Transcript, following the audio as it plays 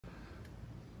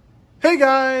Hey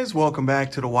guys, welcome back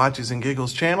to the Watches and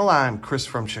Giggles channel. I'm Chris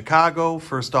from Chicago.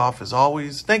 First off, as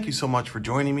always, thank you so much for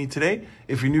joining me today.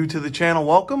 If you're new to the channel,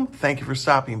 welcome. Thank you for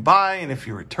stopping by. And if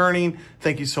you're returning,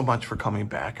 thank you so much for coming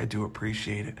back. I do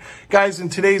appreciate it. Guys, in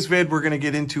today's vid, we're going to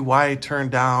get into why I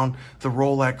turned down the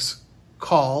Rolex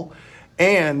call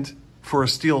and for a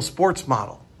Steel Sports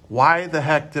Model. Why the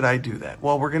heck did I do that?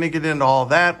 Well, we're going to get into all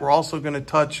that. We're also going to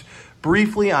touch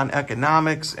briefly on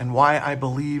economics and why I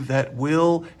believe that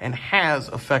will and has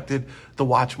affected the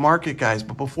watch market, guys.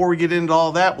 But before we get into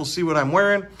all that, we'll see what I'm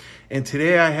wearing. And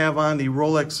today I have on the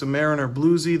Rolex Submariner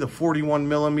Bluesy, the 41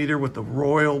 millimeter with the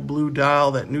royal blue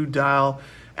dial, that new dial.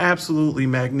 Absolutely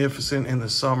magnificent in the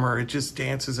summer. It just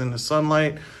dances in the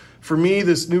sunlight. For me,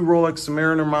 this new Rolex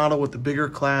Submariner model with the bigger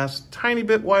clasp, tiny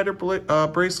bit wider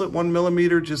bracelet, 1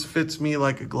 millimeter, just fits me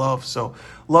like a glove. So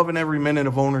loving every minute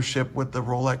of ownership with the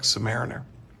Rolex Submariner.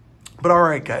 But all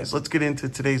right, guys, let's get into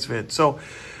today's vid. So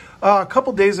a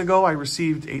couple days ago, I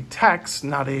received a text,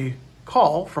 not a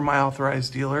call, from my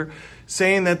authorized dealer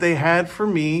saying that they had for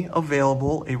me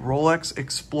available a Rolex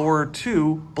Explorer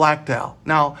 2 black dial.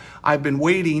 Now, I've been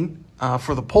waiting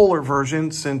for the polar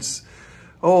version since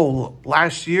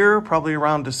last year, probably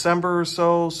around December or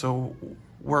so. So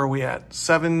where are we at?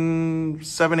 8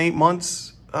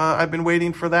 months I've been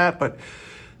waiting for that. But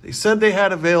they said they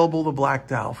had available the black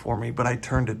dial for me, but I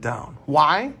turned it down.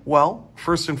 Why? Well,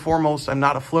 first and foremost, I'm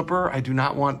not a flipper. I do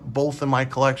not want both in my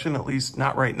collection, at least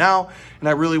not right now. And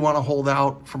I really want to hold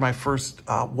out for my first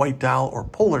white dial or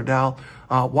polar dial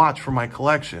watch for my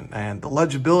collection. And the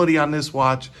legibility on this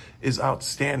watch is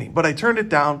outstanding. But I turned it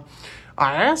down.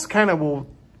 I asked kind of, well,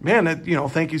 man,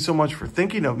 thank you so much for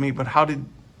thinking of me, but how did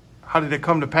it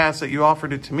come to pass that you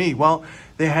offered it to me? Well,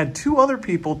 they had 2 other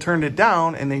people turned it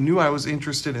down, and they knew I was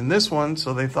interested in this one,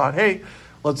 so they thought, hey,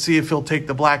 let's see if he'll take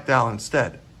the black dial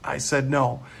instead. I said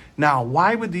no. Now,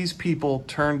 why would these people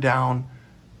turn down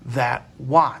that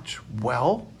watch?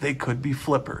 Well, they could be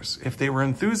flippers. If they were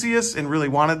enthusiasts and really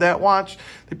wanted that watch,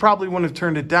 they probably wouldn't have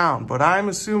turned it down. But I'm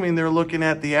assuming they're looking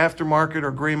at the aftermarket or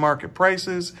gray market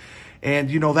prices.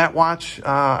 And that watch,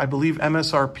 I believe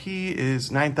MSRP is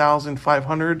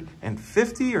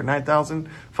 $9,550 or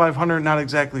 $9,500, not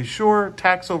exactly sure.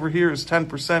 Tax over here is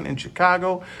 10% in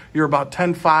Chicago. You're about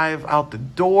 $10,500 out the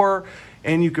door.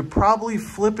 And you could probably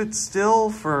flip it still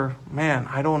for, man,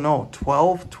 I don't know,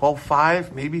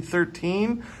 $12,500, maybe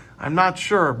 $13,000. I'm not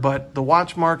sure, but the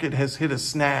watch market has hit a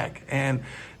snag. And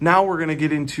now we're going to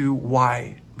get into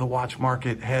why the watch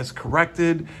market has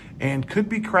corrected and could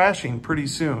be crashing pretty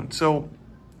soon. So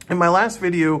in my last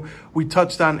video, we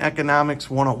touched on economics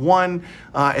 101.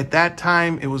 At that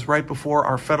time, it was right before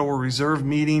our Federal Reserve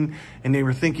meeting, and they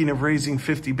were thinking of raising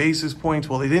 50 basis points.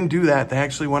 Well, they didn't do that. They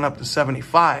actually went up to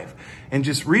 75. And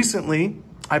just recently,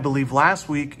 I believe last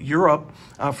week, Europe,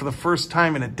 for the first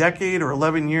time in a decade or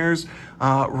 11 years,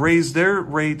 raised their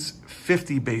rates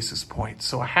 50 basis points.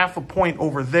 So a half a point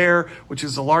over there, which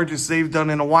is the largest they've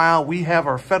done in a while. We have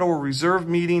our Federal Reserve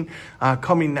meeting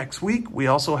coming next week. We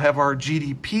also have our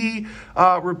GDP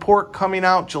report coming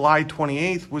out July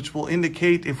 28th, which will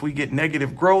indicate if we get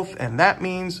negative growth. And that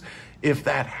means if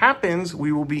that happens,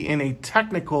 we will be in a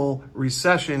technical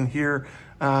recession here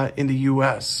in the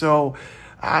U.S. So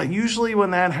usually when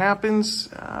that happens,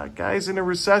 guys, in a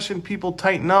recession, people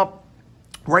tighten up.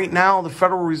 Right now, the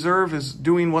Federal Reserve is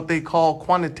doing what they call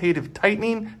quantitative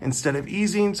tightening instead of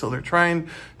easing. So they're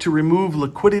trying to remove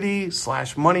liquidity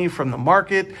 / money from the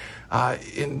market.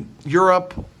 In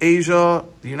Europe, Asia,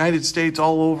 the United States,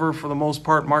 all over, for the most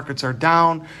part, markets are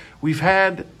down. We've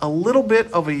had a little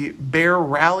bit of a bear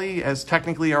rally, as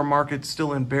technically our market's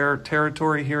still in bear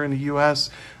territory here in the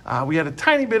U.S. We had a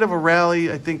tiny bit of a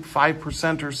rally, I think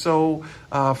 5% or so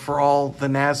for all the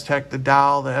NASDAQ, the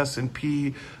Dow, the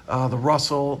S&P, the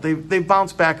Russell. They've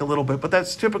bounced back a little bit, but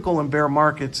that's typical in bear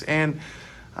markets. And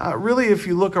really, if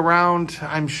you look around,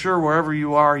 I'm sure wherever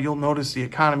you are, you'll notice the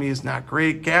economy is not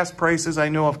great. Gas prices, I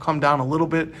know, have come down a little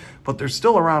bit, but they're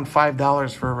still around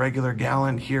 $5 for a regular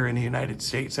gallon here in the United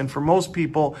States. And for most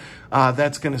people,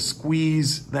 that's going to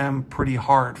squeeze them pretty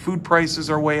hard. Food prices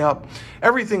are way up.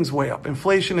 Everything's way up.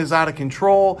 Inflation is out of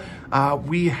control.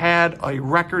 We had a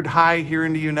record high here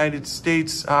in the United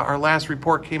States. Our last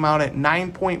report came out at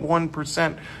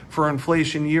 9.1% for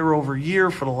inflation year over year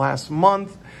for the last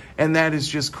month. And that is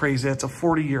just crazy. That's a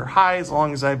 40-year high as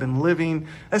long as I've been living.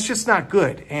 That's just not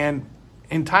good. And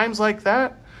in times like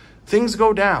that, things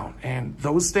go down. And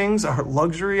those things are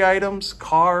luxury items,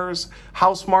 cars.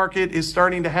 House market is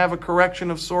starting to have a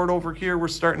correction of sort over here. We're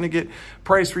starting to get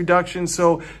price reductions.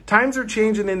 So times are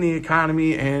changing in the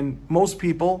economy, and most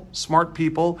people, smart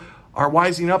people, are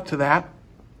wising up to that.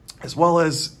 as well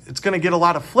as it's going to get a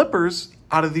lot of flippers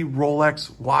out of the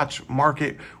Rolex watch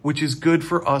market, which is good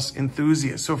for us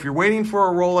enthusiasts. So if you're waiting for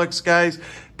a Rolex, guys,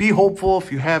 be hopeful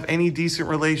if you have any decent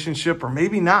relationship, or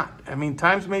maybe not. I mean,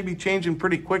 times may be changing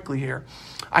pretty quickly here.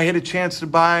 I had a chance to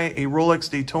buy a Rolex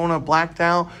Daytona Black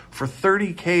Dial for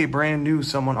 $30K brand new.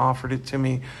 Someone offered it to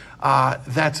me.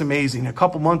 That's amazing. A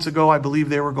couple months ago, I believe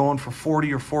they were going for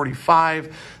 40 or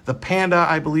 45. The Panda,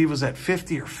 I believe, was at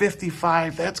 50 or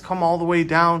 55. That's come all the way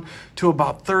down to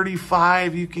about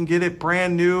 35. You can get it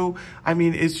brand new. I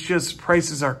mean, it's just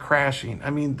prices are crashing. I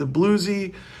mean, the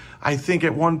Bluesy, I think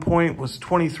at one point was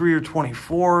 23 or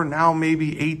 24. Now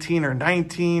maybe 18 or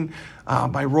 19.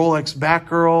 My Rolex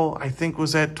Batgirl, I think,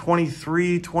 was at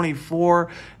 23, 24.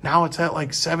 Now it's at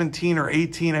like 17 or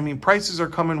 18. I mean, prices are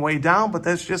coming way down, but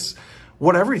that's just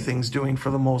what everything's doing for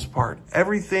the most part.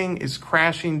 Everything is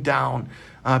crashing down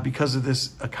because of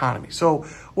this economy. So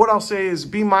what I'll say is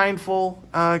be mindful,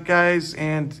 guys,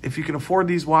 and if you can afford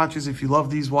these watches, if you love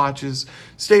these watches,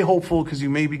 stay hopeful, because you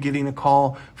may be getting a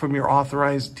call from your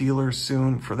authorized dealer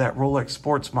soon for that Rolex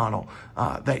sports model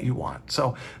that you want.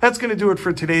 So that's going to do it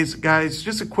for today's, guys.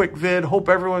 Just a quick vid. Hope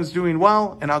everyone's doing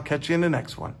well, and I'll catch you in the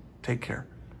next one. Take care.